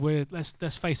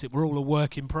let's face it, we're all a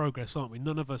work in progress, aren't we?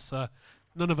 None of us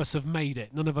have made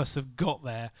it. None of us have got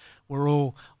there. We're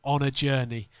all on a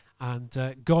journey,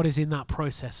 and God is in that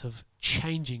process of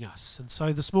changing us. And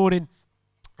so this morning,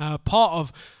 part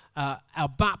of our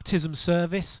baptism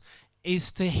service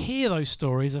is to hear those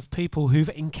stories of people who've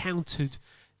encountered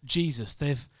Jesus.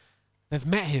 They've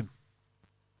met him,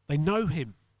 they know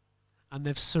him, and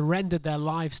they've surrendered their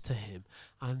lives to him.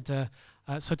 And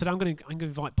so today I'm going to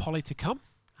invite Polly to come,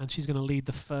 and she's going to lead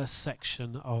the first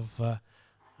section of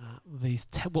these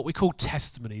what we call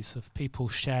testimonies of people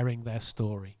sharing their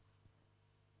story.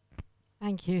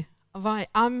 Thank you. All right,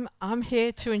 I'm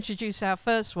here to introduce our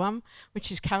first one,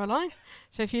 which is Caroline.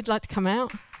 So if you'd like to come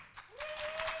out.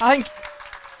 I think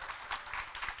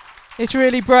it's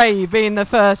really brave being the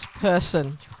first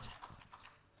person.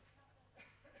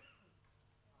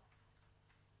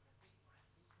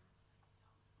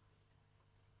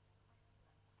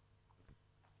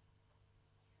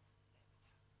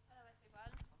 Hello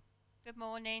everyone. Good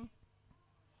morning.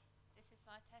 This is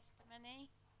my testimony.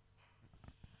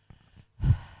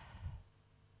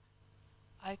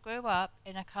 I grew up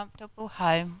in a comfortable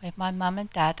home with my mum and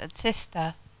dad and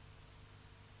sister.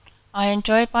 I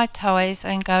enjoyed my toys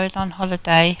and going on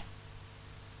holiday.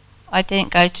 I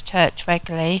didn't go to church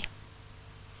regularly.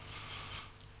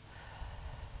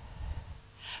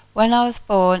 When I was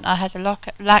born, I had a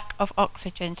lack of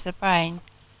oxygen to the brain,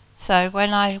 so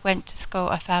when I went to school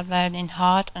I found learning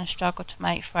hard and struggled to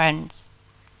make friends.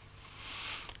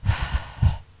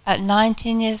 At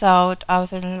 19 years old, I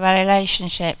was in a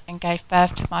relationship and gave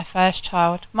birth to my first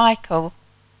child, Michael.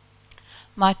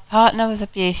 My partner was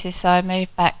abusive, so I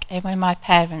moved back in with my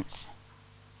parents.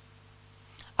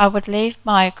 I would leave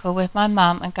Michael with my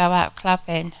mum and go out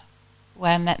clubbing,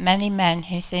 where I met many men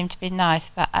who seemed to be nice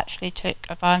but actually took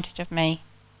advantage of me.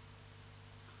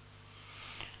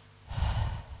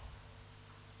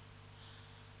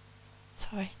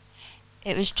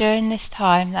 It was during this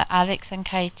time that Alex and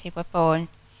Katie were born.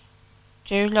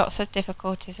 Through lots of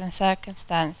difficulties and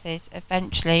circumstances,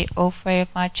 eventually all three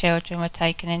of my children were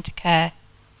taken into care.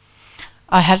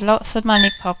 I had lots of money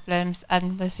problems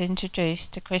and was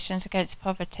introduced to Christians Against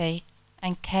Poverty,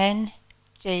 and Ken,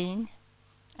 Jean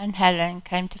and Helen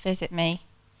came to visit me.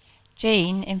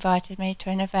 Jean invited me to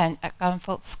an event at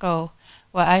Gunthorpe School,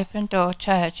 where Open Door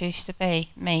Church used to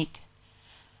meet.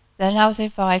 Then I was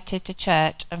invited to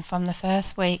church, and from the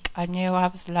first week I knew I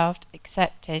was loved,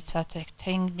 accepted, so I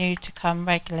continued to come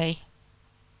regularly.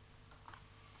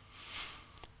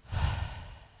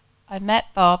 I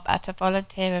met Bob at a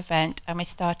volunteer event and we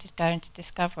started going to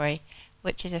Discovery,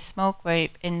 which is a small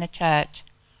group in the church.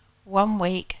 One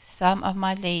week, some of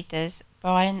my leaders,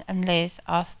 Brian and Liz,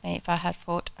 asked me if I had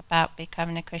thought about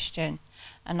becoming a Christian,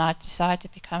 and I decided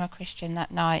to become a Christian that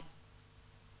night.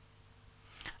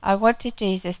 I wanted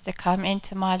Jesus to come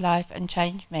into my life and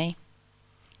change me.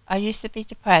 I used to be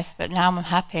depressed, but now I'm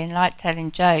happy and like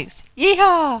telling jokes.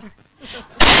 Yeehaw!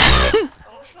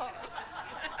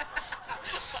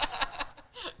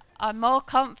 I'm more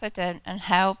confident and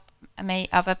help meet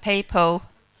other people.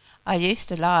 I used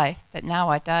to lie, but now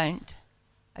I don't.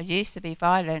 I used to be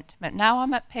violent, but now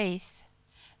I'm at peace.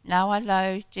 Now I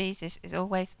know Jesus is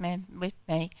always with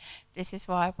me. This is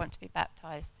why I want to be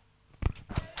baptized.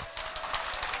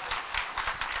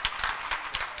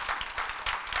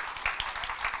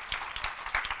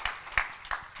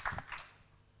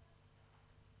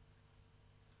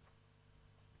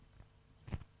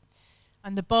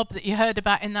 And the Bob that you heard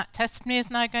about in that testimony is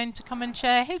now going to come and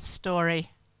share his story.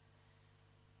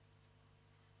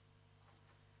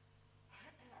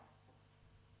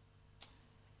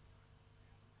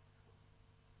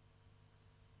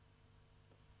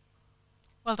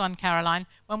 Well done, Caroline.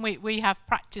 When we have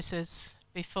practices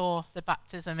before the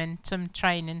baptism in some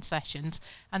training sessions,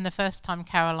 and the first time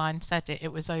Caroline said it,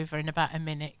 it was over in about a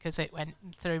minute because it went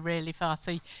through really fast.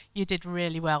 So you did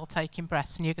really well taking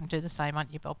breaths, and you're going to do the same,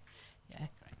 aren't you, Bob? Yeah,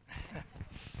 great.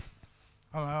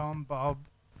 Hello, I'm Bob.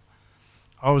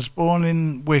 I was born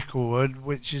in Wicklewood,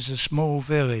 which is a small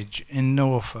village in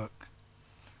Norfolk.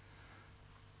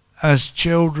 As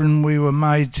children, we were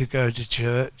made to go to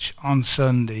church on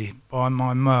Sunday by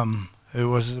my mum, who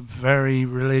was a very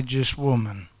religious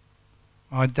woman.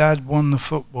 My dad won the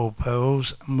football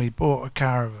pearls and we bought a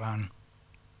caravan.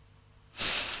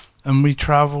 And we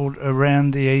travelled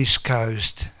around the East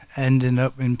Coast, ending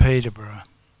up in Peterborough.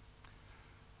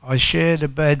 I shared a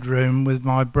bedroom with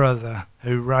my brother,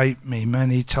 who raped me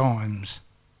many times.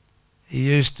 He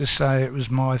used to say it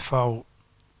was my fault.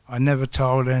 I never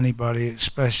told anybody,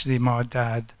 especially my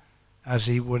dad, as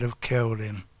he would have killed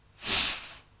him.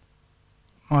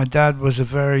 My dad was a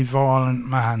very violent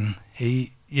man.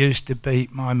 He used to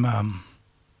beat my mum.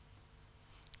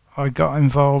 I got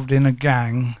involved in a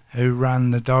gang who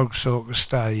ran the Dogsthorpe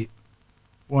estate.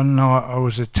 One night I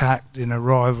was attacked in a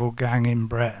rival gang in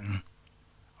Breton.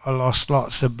 I lost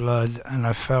lots of blood and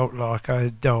I felt like I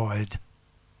had died.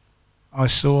 I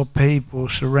saw people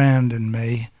surrounding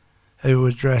me who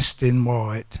were dressed in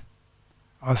white.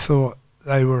 I thought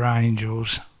they were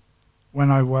angels.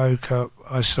 When I woke up,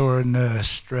 I saw a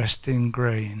nurse dressed in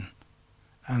green,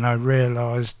 and I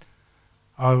realised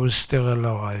I was still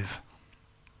alive.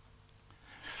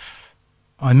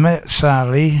 I met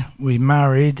Sally, we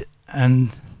married,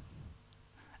 and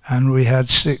we had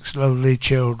 6 lovely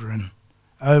children.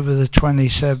 Over the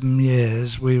 27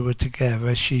 years we were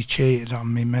together, she cheated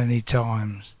on me many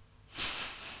times.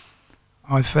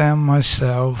 I found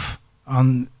myself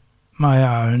on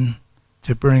my own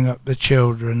to bring up the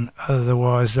children,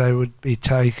 otherwise they would be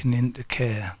taken into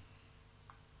care.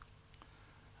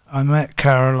 I met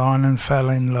Caroline and fell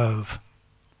in love.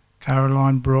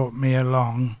 Caroline brought me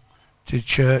along to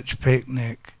church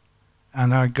picnic,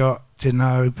 and I got to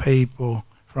know people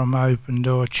from Open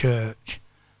Door Church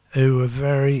who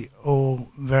were all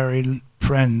very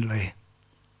friendly.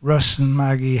 Russ and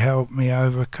Maggie helped me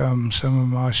overcome some of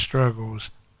my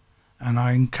struggles, and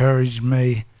I encouraged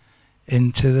me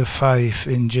into the faith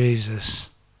in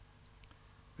Jesus.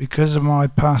 Because of my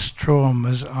past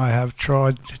traumas, I have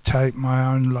tried to take my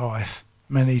own life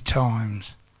many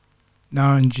times.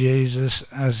 Knowing Jesus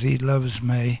as he loves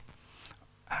me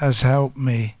has helped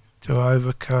me to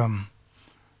overcome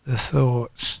the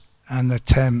thoughts and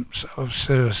attempts of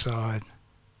suicide.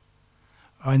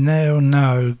 I now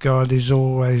know God is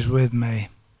always with me.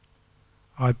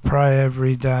 I pray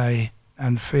every day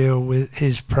and feel with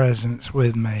his presence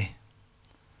with me.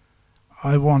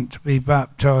 I want to be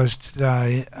baptized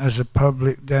today as a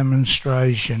public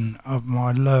demonstration of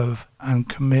my love and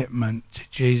commitment to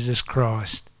Jesus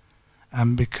Christ,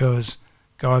 and because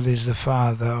God is the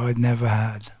Father I never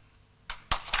had.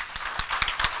 Well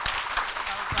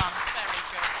done, very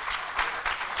good.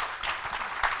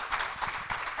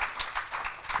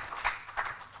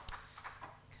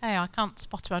 Okay, I can't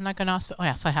spot her. I'm not going to ask. Oh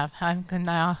yes, I have. I'm going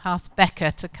to ask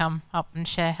Becca to come up and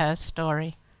share her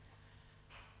story.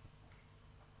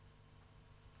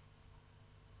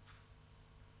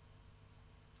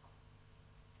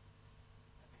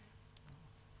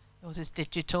 Yours is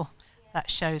digital. That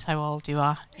shows how old you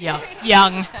are. Young.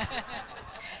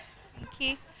 Thank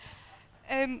you.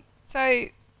 So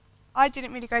I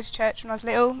didn't really go to church when I was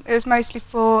little. It was mostly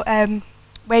for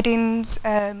weddings,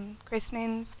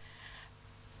 christenings.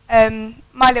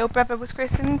 My little brother was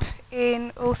christened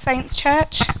in All Saints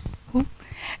Church,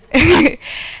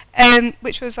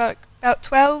 which was like about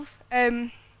 12.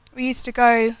 We used to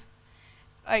go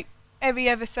like every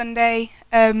other Sunday.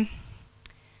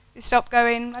 We stopped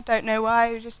going. I don't know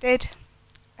why. We just did.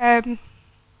 I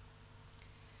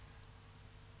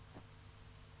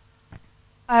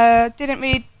didn't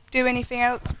really do anything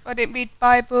else. I didn't read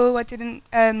Bible. I didn't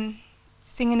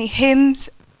sing any hymns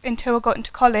until I got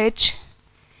into college.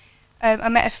 I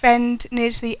met a friend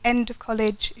near to the end of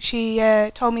college. She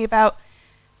told me about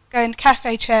going to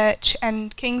Cafe Church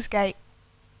and Kingsgate,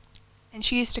 and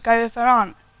she used to go with her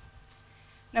aunt.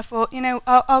 And I thought,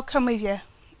 I'll come with you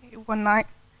one night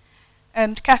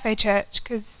to Cafe Church,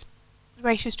 because the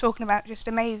way she was talking about it just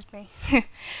amazed me.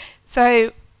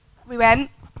 So we went,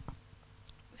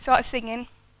 we started singing,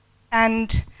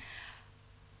 and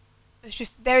I was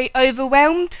just very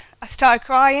overwhelmed. I started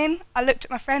crying. I looked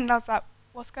at my friend and I was like,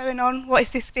 what's going on? What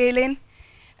is this feeling?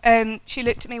 She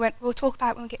looked at me and went, we'll talk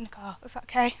about it when we get in the car. I was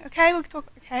like, okay, we'll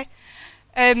talk, okay.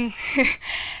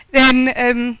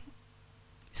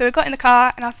 So we got in the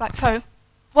car and I was like, so,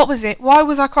 what was it? Why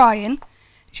was I crying?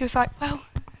 She was like, well,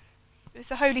 it was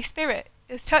the Holy Spirit.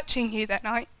 It was touching you that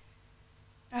night.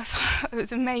 And I was like, it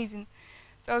was amazing.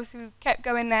 So obviously we kept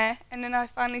going there, and then I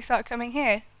finally started coming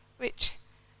here, which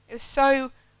it was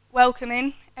so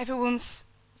welcoming. Everyone's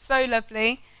so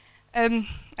lovely.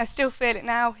 I still feel it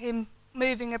now, him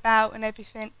moving about and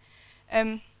everything.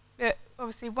 But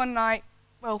obviously one day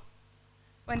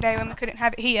when we couldn't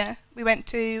have it here, we went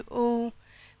to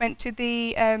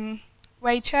the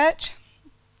Way Church.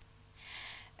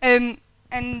 And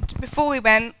before we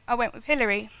went, I went with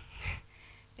Hilary.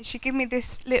 And she gave me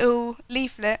this little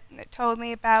leaflet that told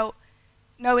me about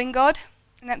knowing God,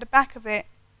 and at the back of it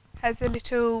has a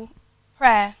little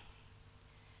prayer.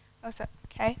 I was like,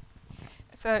 okay.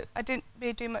 So I didn't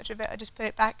really do much of it. I just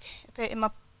put it in my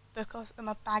book or in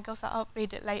my bag. I was like, I'll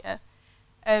read it later.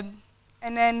 And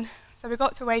then, so we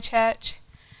got to Way Church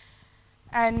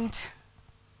and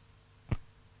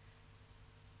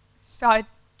started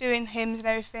doing hymns and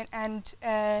everything, and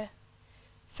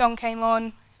song came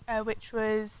on, which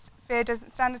was Fear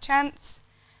Doesn't Stand a Chance.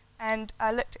 And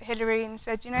I looked at Hilary and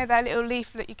said, you know that little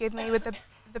leaflet you give me with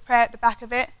the prayer at the back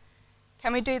of it?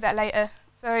 Can we do that later?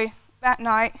 So that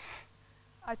night,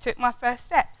 I took my first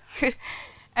step.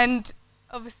 And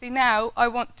obviously now I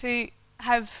want to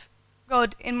have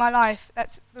God in my life.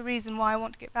 That's the reason why I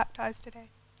want to get baptised today.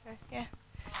 So, yeah.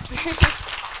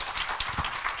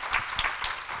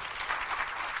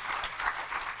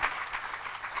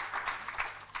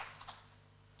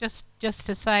 Just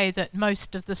to say that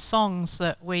most of the songs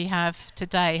that we have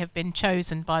today have been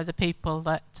chosen by the people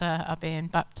that are being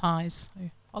baptised. So,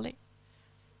 Holly?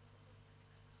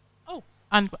 Oh,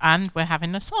 and we're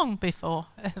having a song before,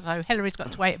 so Hilary's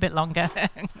got to wait a bit longer.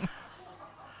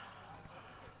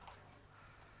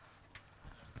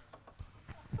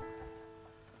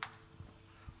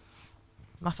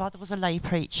 My father was a lay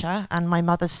preacher, and my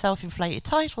mother's self-inflated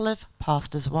title of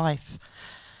pastor's wife.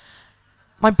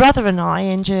 My brother and I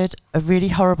endured a really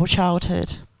horrible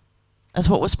childhood, as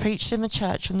what was preached in the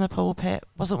church from the pulpit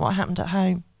wasn't what happened at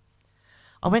home.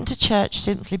 I went to church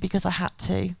simply because I had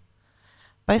to.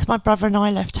 Both my brother and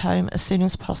I left home as soon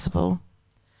as possible.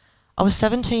 I was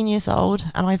 17 years old,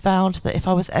 and I vowed that if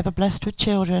I was ever blessed with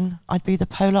children, I'd be the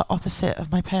polar opposite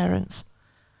of my parents.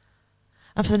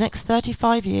 And for the next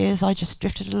 35 years, I just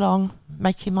drifted along,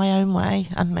 making my own way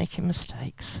and making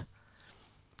mistakes.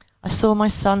 I saw my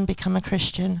son become a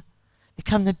Christian,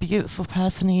 become the beautiful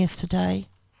person he is today.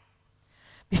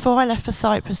 Before I left for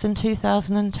Cyprus in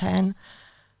 2010,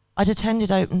 I'd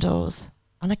attended Open Doors,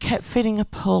 and I kept feeling a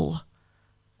pull,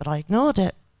 but I ignored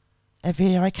it. Every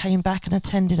year I came back and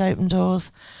attended Open Doors,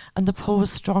 and the pull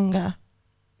was stronger.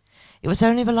 It was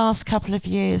only the last couple of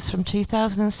years, from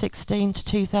 2016 to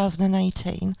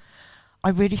 2018, I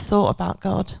really thought about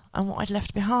God and what I'd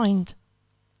left behind.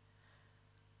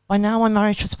 By now my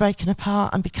marriage was breaking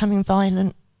apart and becoming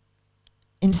violent.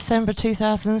 In December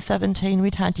 2017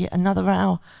 we'd had yet another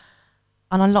row,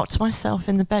 and I locked myself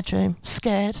in the bedroom,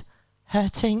 scared,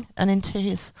 hurting and in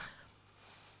tears.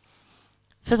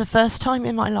 For the first time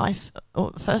in my life,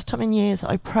 or first time in years,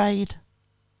 I prayed.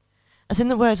 As in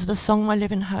the words of the song My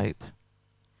Living Hope.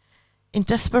 In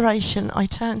desperation I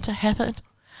turned to heaven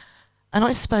and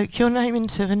I spoke your name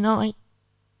into the night.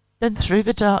 Then through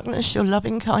the darkness your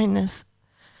loving kindness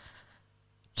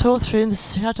tore through the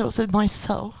shadows of my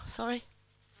soul.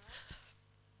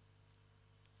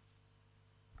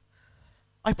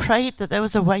 I prayed that there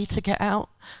was a way to get out,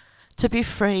 to be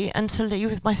free and to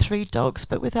leave with my 3 dogs,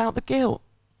 but without the guilt.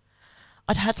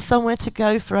 I'd had somewhere to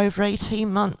go for over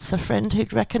 18 months, a friend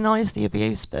who'd recognised the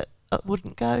abuse but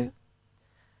wouldn't go.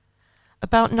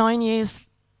 About 9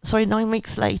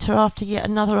 weeks later, after yet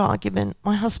another argument,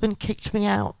 my husband kicked me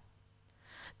out.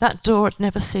 That door had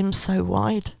never seemed so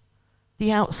wide,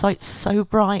 the outside so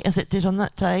bright as it did on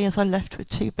that day as I left with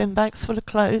 2 bin bags full of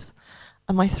clothes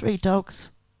and my 3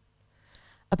 dogs.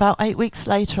 About 8 weeks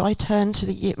later, I returned to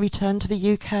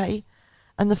the UK,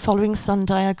 and the following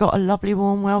Sunday I got a lovely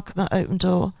warm welcome at Open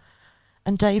Door,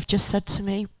 and Dave just said to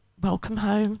me, "Welcome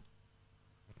home."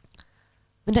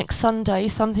 The next Sunday,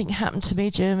 something happened to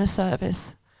me during the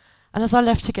service, and as I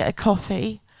left to get a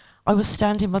coffee, I was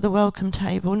standing by the welcome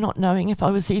table, not knowing if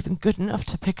I was even good enough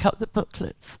to pick up the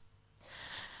booklets.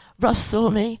 Russ saw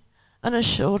me and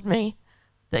assured me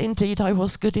that indeed I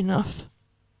was good enough.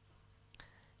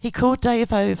 He called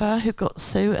Dave over, who got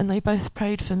Sue, and they both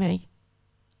prayed for me.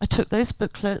 I took those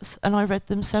booklets and I read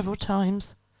them several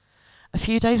times. A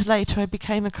few days later, I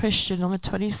became a Christian on the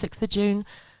 26th of June,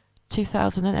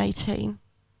 2018.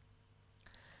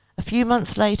 A few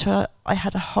months later, I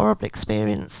had a horrible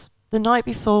experience. The night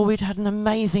before, we'd had an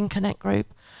amazing Connect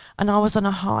group, and I was on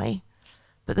a high.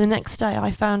 But the next day,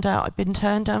 I found out I'd been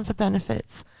turned down for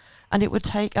benefits, and it would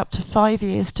take up to 5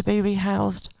 years to be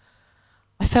rehoused.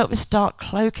 I felt this dark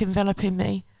cloak enveloping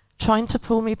me, trying to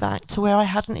pull me back to where I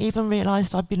hadn't even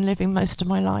realised I'd been living most of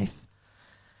my life.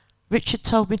 Richard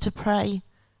told me to pray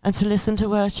and to listen to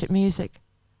worship music,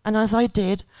 and as I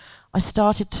did, I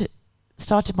started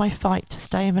my fight to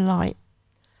stay in the light.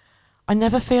 I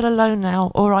never feel alone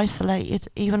now or isolated,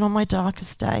 even on my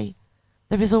darkest day.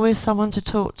 There is always someone to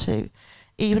talk to,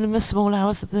 even in the small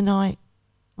hours of the night.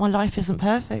 My life isn't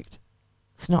perfect.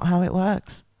 It's not how it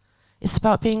works. It's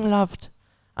about being loved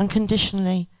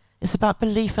unconditionally. It's about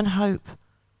belief and hope.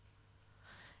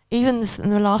 Even in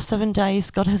the last 7 days,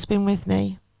 God has been with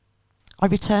me. I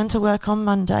returned to work on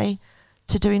Monday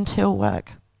to doing till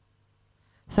work.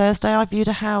 Thursday I viewed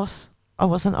a house. I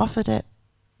wasn't offered it,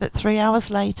 but 3 hours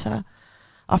later,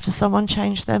 after someone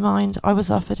changed their mind, I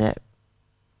was offered it.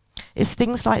 It's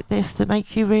things like this that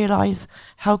make you realise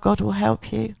how God will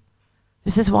help you.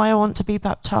 This is why I want to be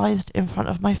baptised in front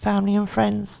of my family and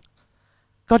friends.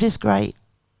 God is great,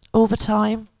 all the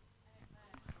time.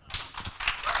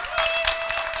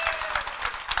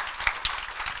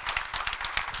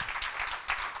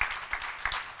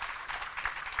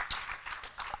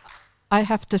 I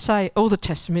have to say, all the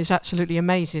testimonies are absolutely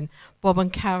amazing. Bob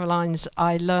and Caroline's,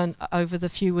 I learned over the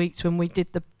few weeks when we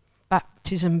did the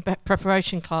baptism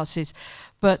preparation classes.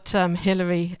 But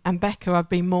Hilary and Becca, I've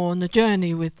been more on the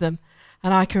journey with them.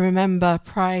 And I can remember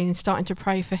starting to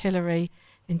pray for Hilary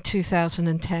in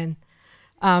 2010.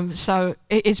 So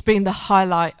it's been the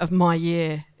highlight of my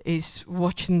year, is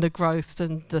watching the growth,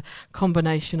 and the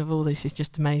combination of all this is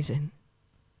just amazing.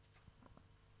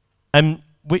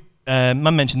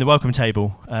 Mum mentioned the welcome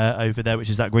table over there, which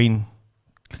is that green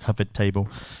covered table.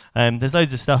 There's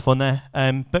loads of stuff on there,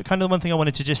 but kind of the one thing I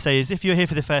wanted to just say is if you're here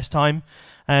for the first time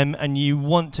and you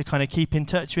want to kind of keep in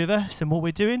touch with us and what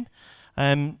we're doing,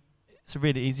 it's a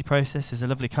really easy process. There's a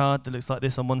lovely card that looks like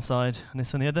this on one side and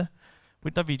this on the other.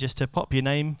 We'd love you just to pop your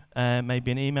name,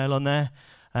 maybe an email on there,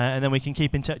 and then we can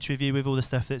keep in touch with you with all the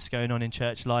stuff that's going on in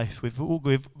church life. We've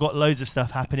got loads of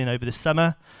stuff happening over the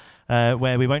summer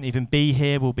where we won't even be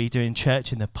here. We'll be doing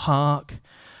church in the park.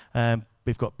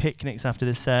 We've got picnics after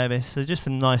the service. So just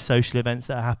some nice social events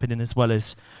that are happening, as well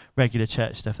as regular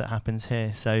church stuff that happens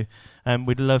here. So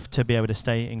we'd love to be able to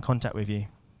stay in contact with you.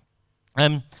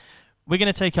 We're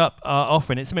going to take up our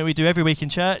offering. It's something we do every week in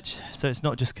church, so it's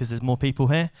not just because there's more people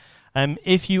here.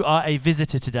 If you are a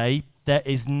visitor today, there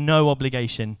is no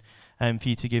obligation for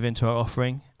you to give into our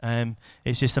offering.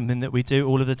 It's just something that we do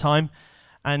all of the time.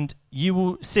 And you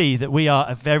will see that we are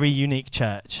a very unique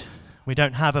church. We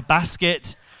don't have a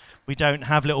basket. We don't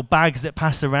have little bags that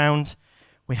pass around.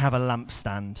 We have a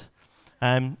lampstand.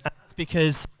 And that's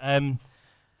because at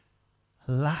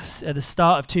the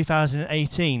start of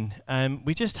 2018,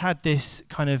 we just had this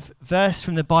kind of verse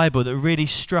from the Bible that really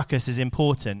struck us as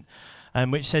important,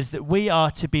 which says that we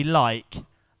are to be like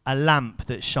a lamp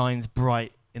that shines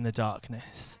bright in the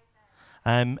darkness.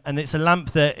 And it's a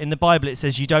lamp that in the Bible it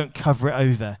says you don't cover it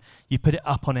over, you put it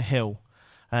up on a hill,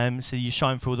 so you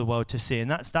shine for all the world to see. And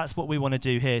that's what we want to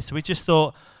do here. So we just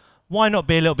thought, why not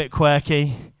be a little bit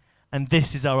quirky? And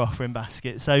this is our offering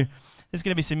basket. So there's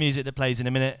going to be some music that plays in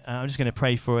a minute. I'm just going to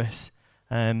pray for us.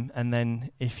 And then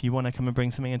if you want to come and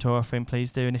bring something into our offering,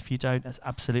 please do. And if you don't, that's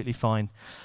absolutely fine.